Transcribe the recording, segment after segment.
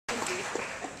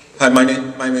Hi, my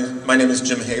name is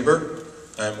Jim Haber.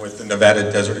 I'm with the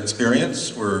Nevada Desert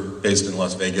Experience. We're based in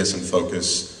Las Vegas and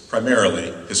focus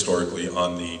primarily, historically,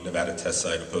 on the Nevada test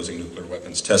site opposing nuclear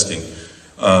weapons testing.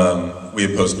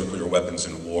 We oppose nuclear weapons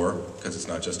in war because it's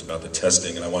not just about the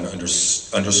testing, and I want to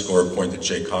underscore a point that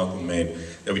Jay Conklin made,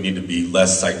 that we need to be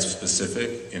less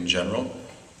site-specific in general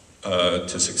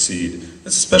to succeed.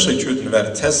 That's especially true at the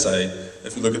Nevada test site.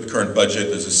 If you look at the current budget,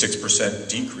 there's a 6%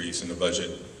 decrease in the budget,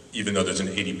 even though there's an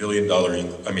 $80 billion,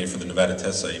 for the Nevada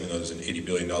test site, even though there's an $80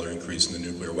 billion increase in the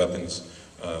nuclear weapons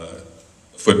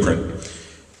footprint.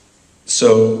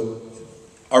 So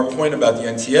our point about the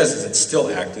NTS is it's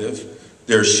still active.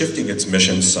 They're shifting its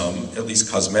mission some, at least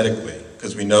cosmetically,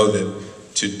 because we know that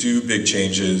to do big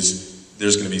changes,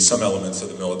 there's going to be some elements of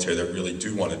the military that really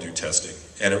do want to do testing.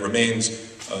 And it remains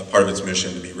part of its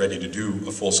mission to be ready to do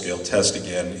a full-scale test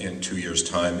again in 2 years'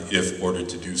 time if ordered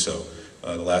to do so.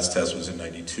 The last test was in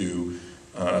 '92.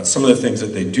 Some of the things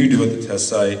that they do at the test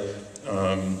site,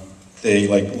 they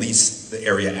lease the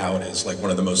area out as one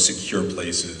of the most secure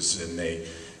places, and they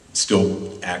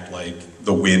still act like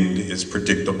the wind is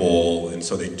predictable, and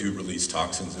so they do release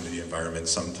toxins into the environment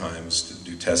sometimes to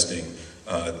do testing.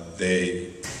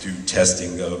 They do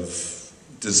testing of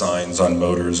designs on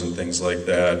motors and things like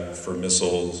that for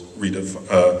missiles.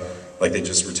 Like they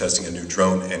just were testing a new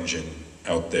drone engine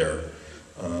out there.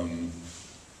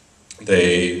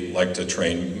 They like to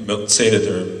say that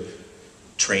they're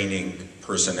training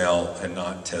personnel and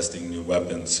not testing new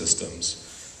weapon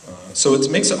systems. So it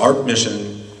makes our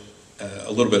mission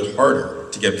a little bit harder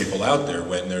to get people out there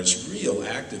when there's real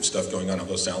active stuff going on in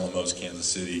Los Alamos, Kansas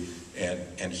City,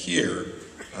 and here.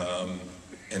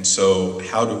 And so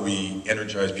how do we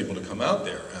energize people to come out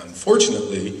there?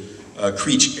 Unfortunately,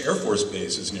 Creech Air Force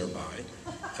Base is nearby.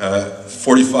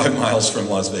 45 miles from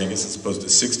Las Vegas as opposed to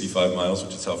 65 miles,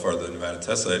 which is how far the Nevada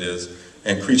test site is.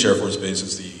 And Creech Air Force Base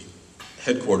is the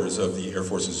headquarters of the Air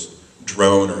Force's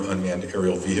drone or unmanned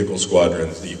aerial vehicle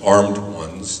squadrons, the armed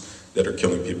ones that are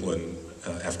killing people in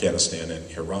Afghanistan and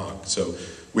Iraq. So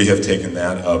we have taken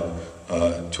that up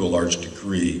to a large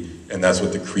degree, and that's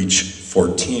what the Creech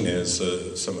 14 is.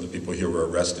 Some of the people here were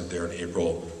arrested there in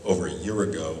April over a year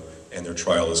ago, and their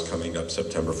trial is coming up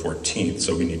September 14th,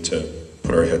 so we need to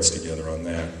put our heads together on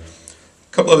that.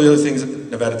 A couple of the other things at the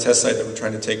Nevada test site that we're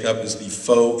trying to take up is the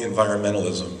faux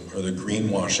environmentalism, or the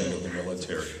greenwashing of the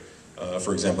military.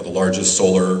 For example, the largest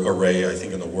solar array, I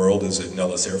think, in the world is at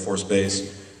Nellis Air Force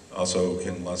Base, also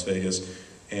in Las Vegas.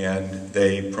 And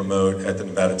they promote at the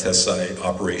Nevada test site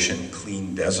Operation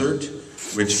Clean Desert,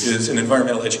 which is an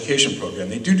environmental education program.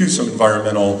 They do some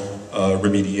environmental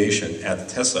remediation at the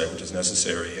test site, which is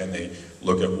necessary, and they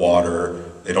look at water.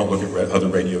 They don't look at other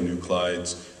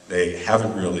radionuclides. They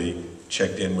haven't really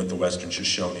checked in with the Western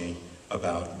Shoshone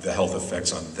about the health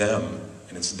effects on them,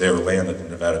 and it's their land that the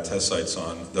Nevada test site's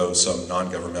on, though some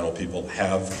non-governmental people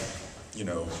have,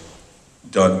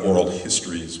 done oral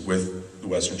histories with the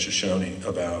Western Shoshone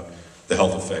about the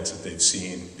health effects that they've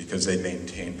seen because they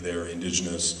maintained their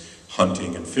indigenous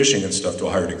hunting and fishing and stuff to a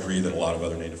higher degree than a lot of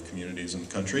other native communities in the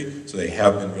country. So they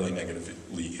have been really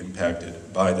negatively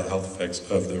impacted by the health effects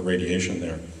of the radiation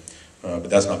there. But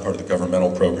that's not part of the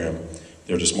governmental program.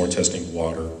 They're just more testing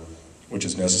water, which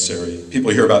is necessary.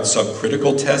 People hear about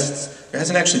subcritical tests. There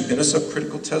hasn't actually been a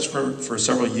subcritical test for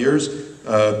several years.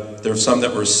 There are some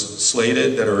that were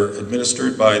slated that are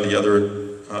administered by the other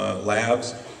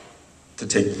labs to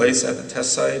take place at the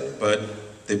test site, but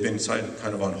they've been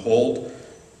kind of on hold.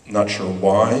 Not sure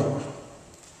why.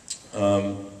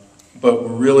 But we're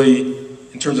really,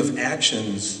 in terms of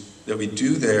actions that we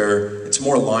do there, it's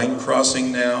more line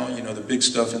crossing now. The big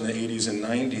stuff in the 80s and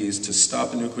 90s to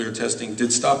stop the nuclear testing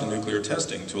did stop the nuclear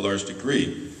testing to a large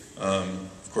degree.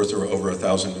 Of course, there were over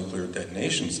 1,000 nuclear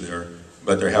detonations there,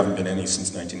 but there haven't been any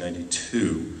since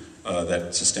 1992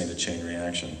 that sustained a chain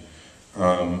reaction.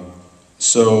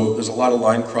 So there's a lot of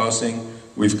line crossing.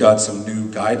 We've got some new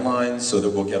guidelines so that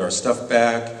we'll get our stuff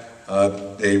back.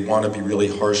 They want to be really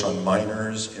harsh on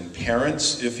minors and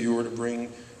parents if you were to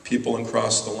bring people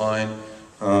across the line.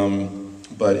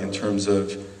 But in terms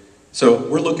of, so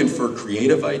we're looking for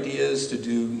creative ideas to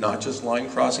do not just line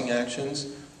crossing actions,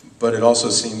 but it also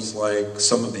seems like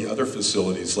some of the other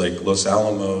facilities like Los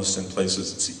Alamos and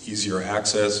places it's easier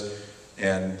access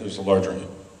and there's a larger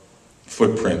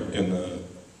footprint in the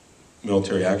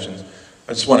military actions.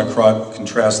 I just want to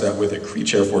contrast that with a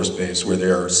Creech Air Force Base where they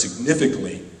are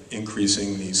significantly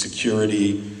increasing the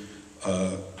security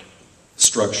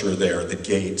structure there. The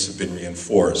gates have been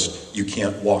reinforced. You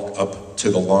can't walk up to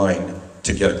the line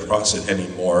to get across it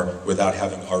anymore without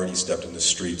having already stepped in the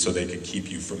street, so they could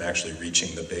keep you from actually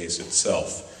reaching the base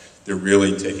itself. They're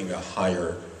really taking a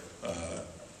higher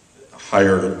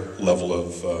higher level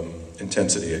of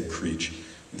intensity at Creech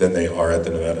than they are at the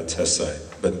Nevada test site,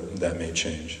 but that may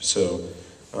change. So,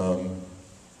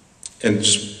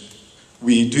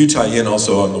 we do tie in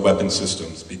also on the weapon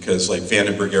systems, because like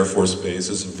Vandenberg Air Force Base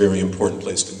is a very important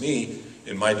place to me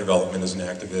in my development as an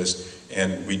activist,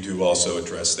 and we do also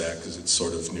address that because it's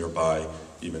sort of nearby,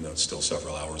 even though it's still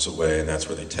several hours away, and that's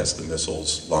where they test the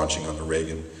missiles launching on the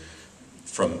Reagan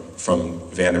from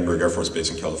Vandenberg Air Force Base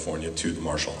in California to the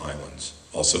Marshall Islands,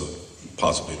 also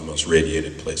possibly the most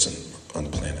radiated place on the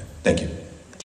planet. Thank you.